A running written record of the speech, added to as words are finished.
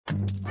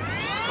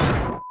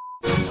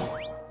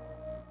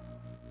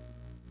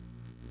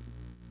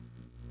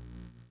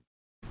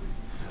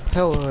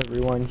Hello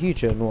everyone,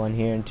 Huge1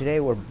 here, and today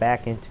we're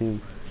back into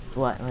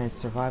Flatlands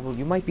survival.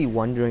 You might be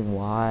wondering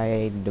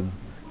why the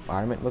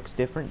environment looks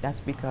different. That's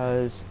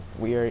because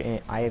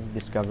I have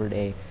discovered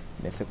a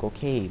mythical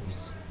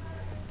caves.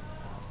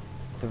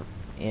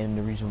 And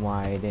the reason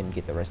why I didn't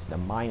get the rest of the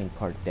mining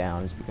part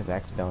down is because I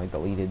accidentally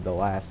deleted the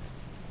last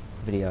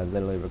video I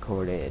literally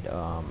recorded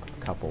a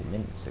couple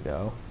minutes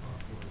ago.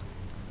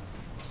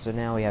 So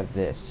now we have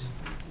this,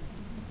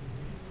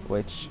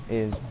 which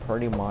is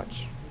pretty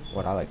much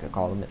what I like to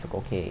call the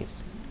mythical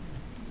caves.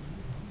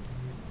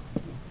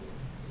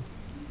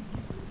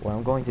 What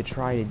I'm going to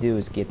try to do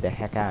is get the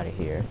heck out of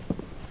here.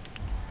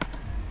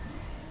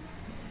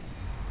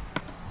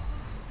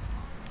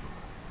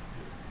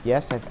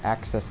 Yes, I have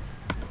access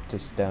to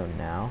stone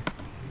now.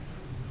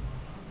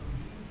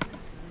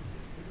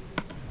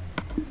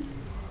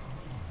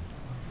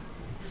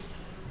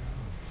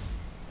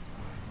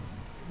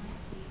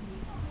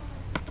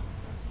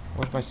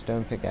 Where's my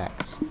stone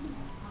pickaxe?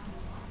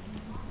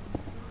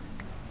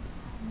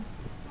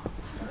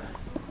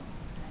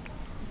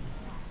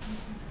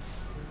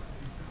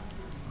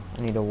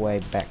 I need a way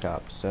back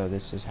up, so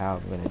this is how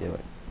I'm going to do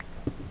it.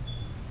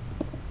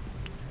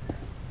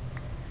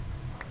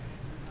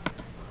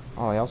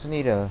 Oh, I also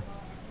need a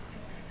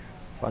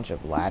bunch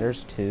of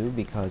ladders too,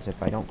 because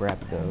if I don't grab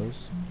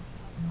those,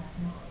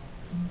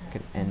 it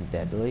could end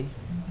deadly.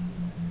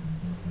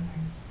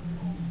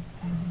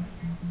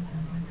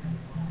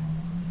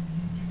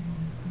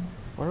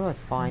 Where do I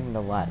find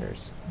the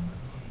ladders?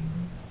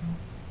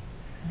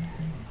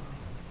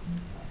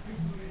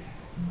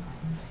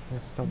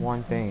 That's the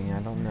one thing,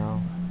 I don't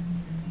know.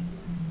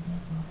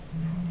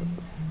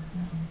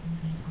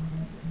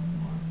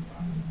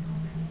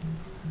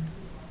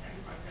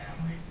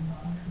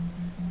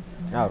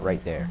 Oh,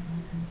 right there.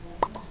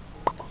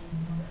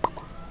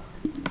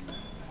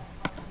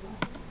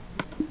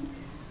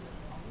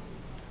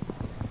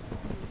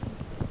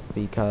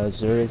 Because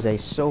there is a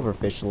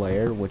silverfish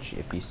lair, which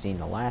if you've seen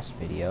the last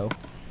video,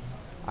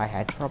 I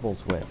had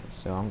troubles with.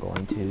 So I'm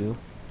going to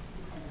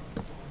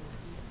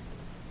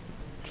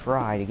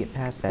try to get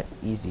past that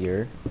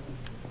easier.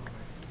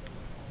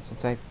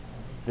 Since I've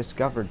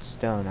discovered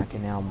stone, I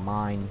can now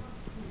mine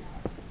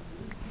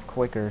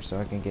quicker, so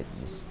I can get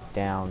this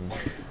down,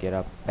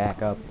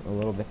 back up a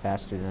little bit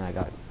faster than I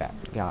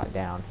got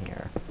down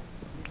here.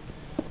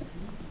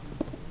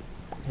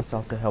 This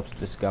also helps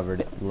discover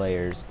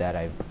layers that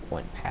I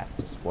went past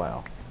as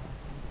well,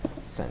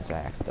 since I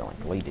accidentally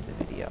deleted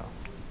the video.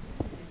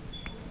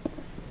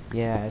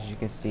 Yeah, as you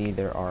can see,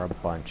 there are a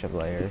bunch of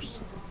layers.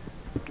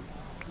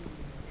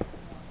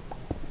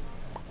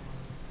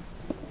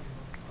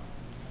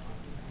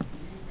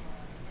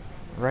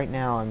 Right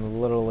now,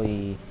 I'm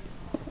literally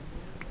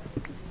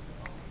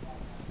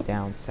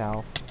down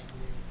south.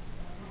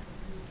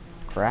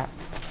 Crap.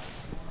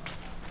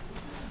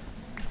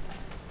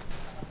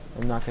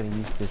 I'm not going to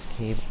use this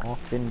cave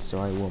often, so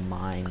I will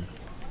mine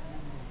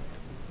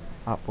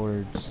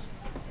upwards.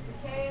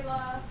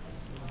 Kayla,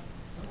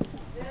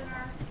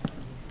 dinner.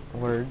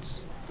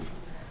 Words.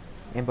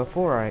 And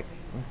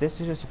this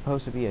is just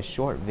supposed to be a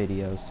short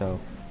video, so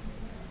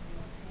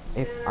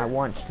if I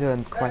want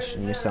to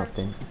question you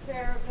something,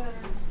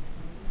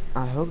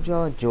 I hope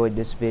y'all enjoyed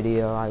this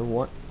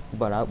video.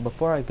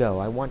 Before I go,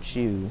 I want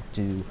you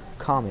to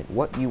comment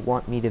what you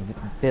want me to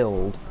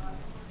build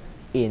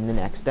in the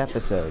next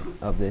episode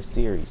of this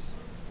series.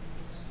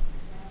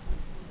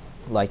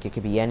 Like, it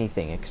could be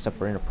anything except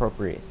for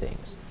inappropriate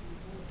things,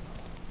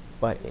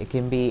 but it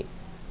can be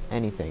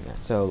anything.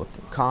 So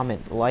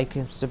comment, like,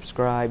 and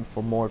subscribe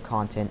for more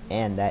content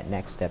and that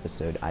next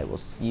episode. I will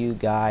see you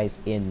guys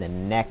in the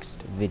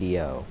next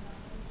video.